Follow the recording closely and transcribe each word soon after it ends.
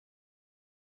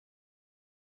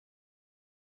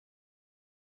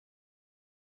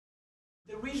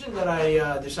reason that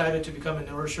I decided to become a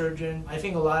neurosurgeon, I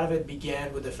think a lot of it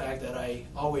began with the fact that I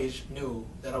always knew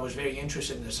that I was very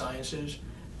interested in the sciences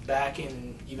back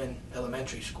in even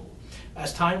elementary school.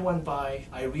 As time went by,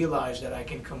 I realized that I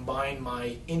can combine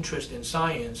my interest in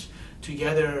science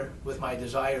together with my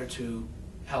desire to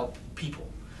help people.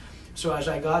 So as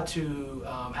I got to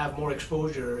have more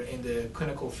exposure in the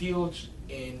clinical fields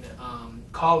in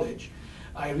college,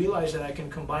 I realized that I can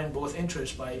combine both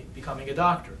interests by becoming a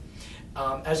doctor.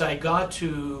 As I got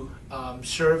to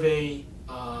survey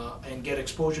and get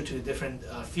exposure to the different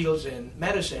fields in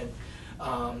medicine,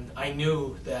 I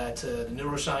knew that the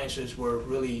neurosciences were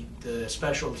really the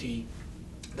specialty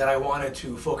that I wanted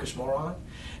to focus more on.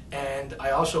 And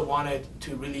I also wanted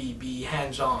to really be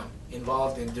hands-on,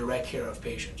 involved in direct care of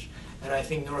patients. And I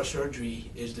think neurosurgery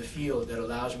is the field that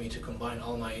allows me to combine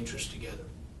all my interests together.